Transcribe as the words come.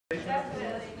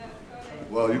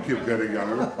Well, you keep getting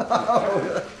younger.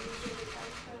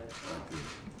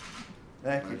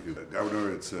 Thank you.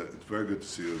 Governor, it's very good to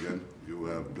see you again. You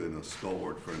have been a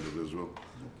stalwart friend of Israel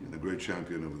and a great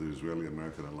champion of the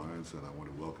Israeli-American alliance, and I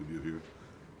want to welcome you here.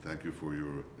 Thank you for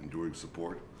your enduring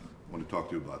support. I want to talk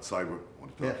to you about cyber. I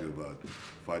want to talk to you about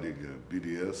fighting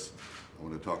BDS. I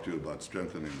want to talk to you about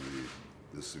strengthening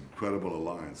this incredible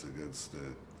alliance against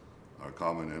our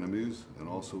common enemies and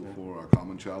also for our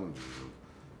common challenges of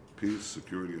peace,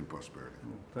 security, and prosperity.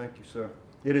 Thank you, sir.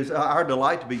 It is our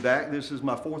delight to be back. This is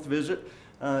my 4th visit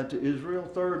to Israel,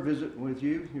 3rd visit with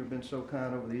you. You've been so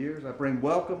kind over the years. I bring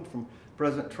welcome from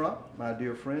President Trump, my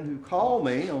dear friend, who called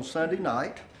me on Sunday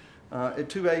night at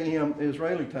 2 a.m.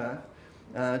 Israeli time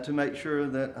to make sure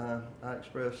that I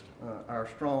expressed our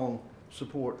strong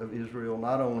support of Israel,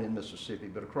 not only in Mississippi,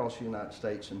 but across the United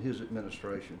States and his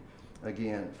administration,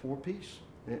 again, for peace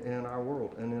in our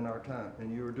world and in our time.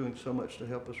 And you are doing so much to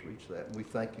help us reach that. And we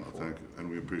thank you for it. Thank you. And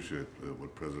we appreciate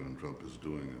what President Trump is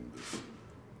doing in this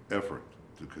effort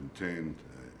to contain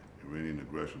Iranian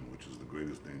aggression, which is the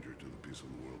greatest danger to the peace of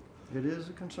the world. It is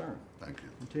a concern. Thank you.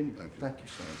 Continue. Thank you. Thank you,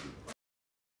 sir. Thank you.